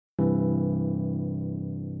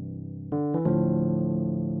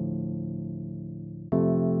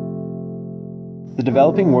The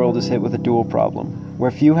developing world is hit with a dual problem,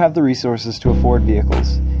 where few have the resources to afford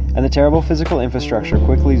vehicles, and the terrible physical infrastructure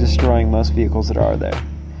quickly destroying most vehicles that are there.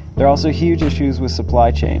 There are also huge issues with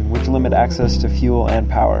supply chain, which limit access to fuel and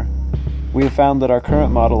power. We have found that our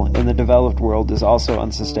current model in the developed world is also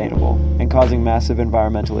unsustainable and causing massive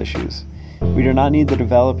environmental issues. We do not need the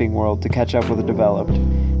developing world to catch up with the developed.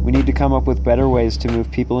 We need to come up with better ways to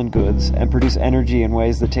move people and goods and produce energy in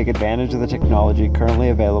ways that take advantage of the technology currently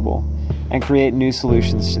available and create new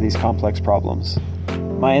solutions to these complex problems.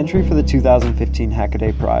 My entry for the 2015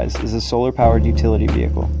 Hackaday Prize is a solar-powered utility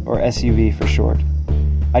vehicle, or SUV for short.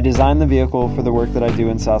 I designed the vehicle for the work that I do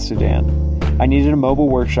in South Sudan. I needed a mobile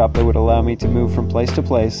workshop that would allow me to move from place to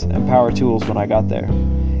place and power tools when I got there.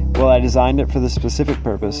 While I designed it for this specific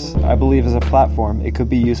purpose, I believe as a platform it could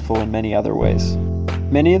be useful in many other ways.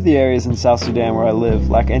 Many of the areas in South Sudan where I live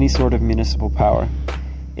lack any sort of municipal power.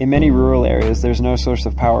 In many rural areas, there's no source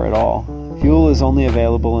of power at all. Fuel is only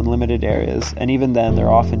available in limited areas, and even then there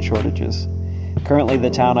are often shortages. Currently, the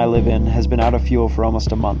town I live in has been out of fuel for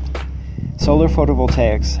almost a month. Solar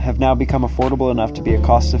photovoltaics have now become affordable enough to be a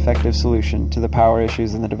cost-effective solution to the power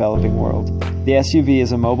issues in the developing world. The SUV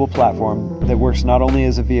is a mobile platform that works not only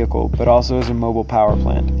as a vehicle, but also as a mobile power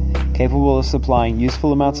plant, capable of supplying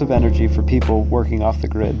useful amounts of energy for people working off the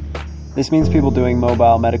grid. This means people doing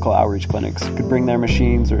mobile medical outreach clinics could bring their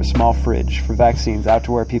machines or a small fridge for vaccines out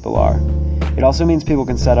to where people are. It also means people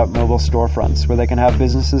can set up mobile storefronts where they can have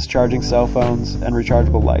businesses charging cell phones and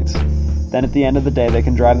rechargeable lights. Then at the end of the day, they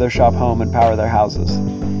can drive their shop home and power their houses.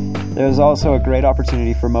 There is also a great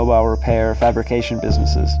opportunity for mobile repair or fabrication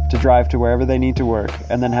businesses to drive to wherever they need to work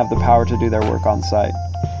and then have the power to do their work on site.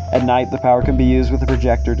 At night, the power can be used with a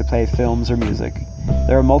projector to play films or music.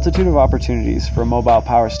 There are a multitude of opportunities for a mobile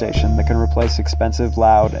power station that can replace expensive,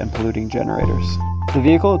 loud, and polluting generators. The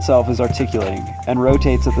vehicle itself is articulating and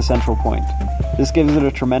rotates at the central point. This gives it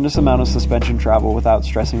a tremendous amount of suspension travel without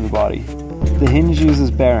stressing the body. The hinge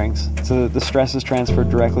uses bearings so that the stress is transferred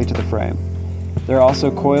directly to the frame. There are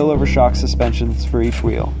also coil-over shock suspensions for each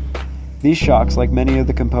wheel. These shocks, like many of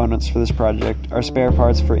the components for this project, are spare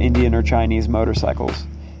parts for Indian or Chinese motorcycles,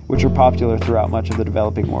 which are popular throughout much of the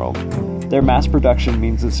developing world. Their mass production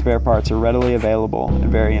means that spare parts are readily available and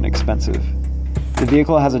very inexpensive. The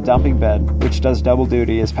vehicle has a dumping bed, which does double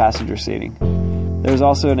duty as passenger seating. There is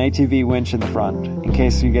also an ATV winch in the front, in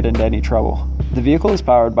case you get into any trouble. The vehicle is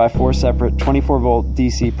powered by 4 separate 24-volt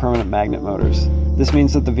DC permanent magnet motors. This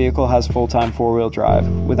means that the vehicle has full-time 4-wheel drive,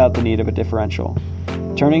 without the need of a differential.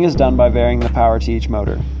 Turning is done by varying the power to each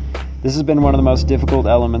motor. This has been one of the most difficult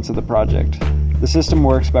elements of the project. The system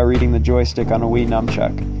works by reading the joystick on a Wii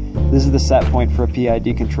nunchuck. This is the set point for a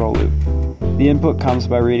PID control loop. The input comes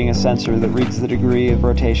by reading a sensor that reads the degree of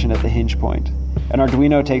rotation at the hinge point. An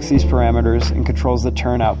Arduino takes these parameters and controls the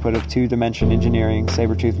turn output of 2-Dimension Engineering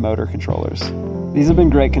Sabertooth motor controllers. These have been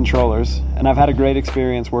great controllers, and I've had a great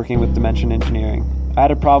experience working with Dimension Engineering. I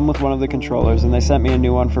had a problem with one of the controllers, and they sent me a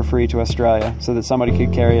new one for free to Australia so that somebody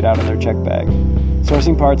could carry it out in their check bag.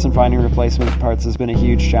 Sourcing parts and finding replacement parts has been a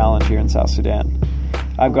huge challenge here in South Sudan.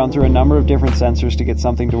 I've gone through a number of different sensors to get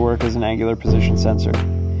something to work as an angular position sensor.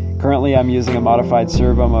 Currently, I'm using a modified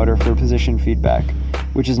servo motor for position feedback,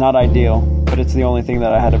 which is not ideal, but it's the only thing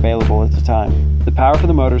that I had available at the time. The power for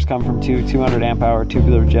the motors come from 2 200 amp hour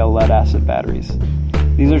tubular gel lead acid batteries.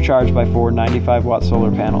 These are charged by 4 95-watt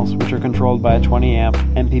solar panels, which are controlled by a 20 amp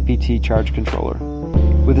MPPT charge controller.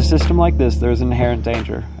 With a system like this, there is inherent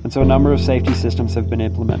danger, and so a number of safety systems have been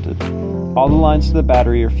implemented. All the lines to the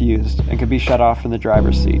battery are fused and can be shut off from the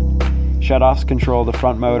driver's seat. Shutoffs control the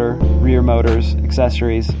front motor, rear motors,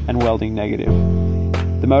 accessories, and welding negative.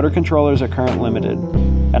 The motor controllers are current limited,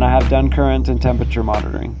 and I have done current and temperature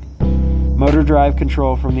monitoring. Motor drive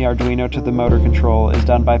control from the Arduino to the motor control is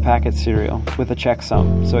done by packet serial with a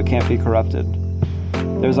checksum, so it can't be corrupted.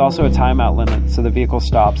 There's also a timeout limit, so the vehicle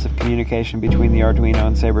stops if communication between the Arduino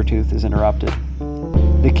and Sabertooth is interrupted.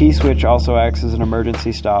 The key switch also acts as an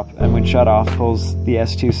emergency stop, and when shut off, pulls the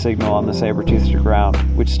S2 signal on the Sabertooth to ground,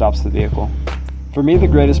 which stops the vehicle. For me, the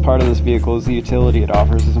greatest part of this vehicle is the utility it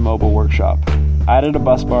offers as a mobile workshop. I added a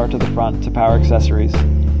bus bar to the front to power accessories.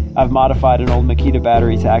 I've modified an old Makita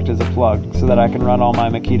battery to act as a plug so that I can run all my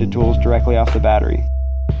Makita tools directly off the battery.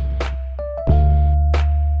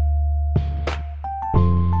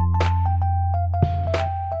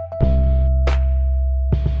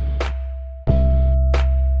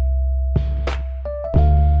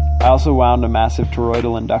 I also wound a massive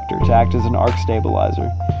toroidal inductor to act as an arc stabilizer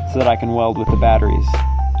so that I can weld with the batteries.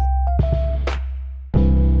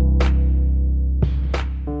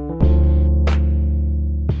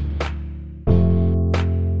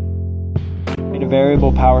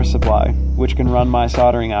 variable power supply, which can run my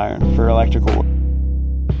soldering iron for electrical work.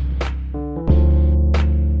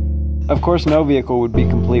 Of course, no vehicle would be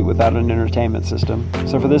complete without an entertainment system,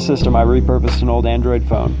 so for this system I repurposed an old Android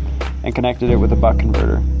phone and connected it with a buck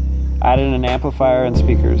converter. I added an amplifier and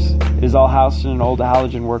speakers. It is all housed in an old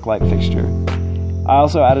halogen work light fixture. I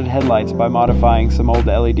also added headlights by modifying some old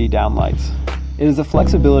LED downlights. It is the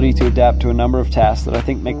flexibility to adapt to a number of tasks that I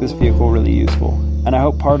think make this vehicle really useful, and I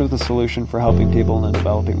hope part of the solution for helping people in the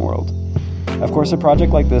developing world. Of course, a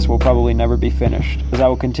project like this will probably never be finished, as I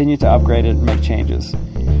will continue to upgrade it and make changes.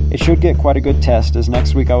 It should get quite a good test, as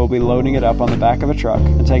next week I will be loading it up on the back of a truck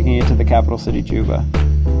and taking it to the capital city Juba.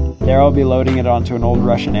 There I'll be loading it onto an old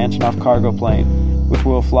Russian Antonov cargo plane, which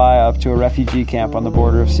will fly up to a refugee camp on the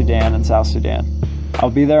border of Sudan and South Sudan. I'll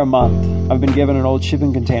be there a month. I've been given an old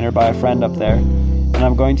shipping container by a friend up there, and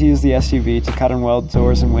I'm going to use the SUV to cut and weld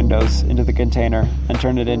doors and windows into the container and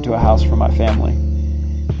turn it into a house for my family.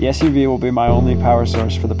 The SUV will be my only power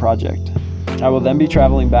source for the project. I will then be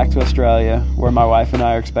traveling back to Australia, where my wife and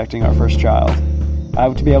I are expecting our first child. I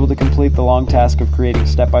hope to be able to complete the long task of creating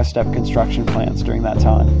step-by-step construction plans during that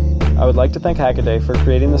time. I would like to thank Hackaday for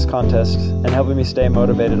creating this contest and helping me stay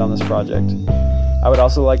motivated on this project. I would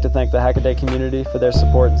also like to thank the Hackaday community for their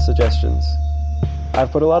support and suggestions.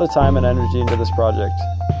 I've put a lot of time and energy into this project.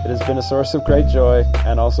 It has been a source of great joy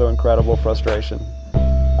and also incredible frustration.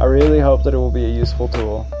 I really hope that it will be a useful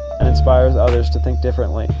tool and inspires others to think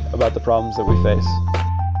differently about the problems that we face.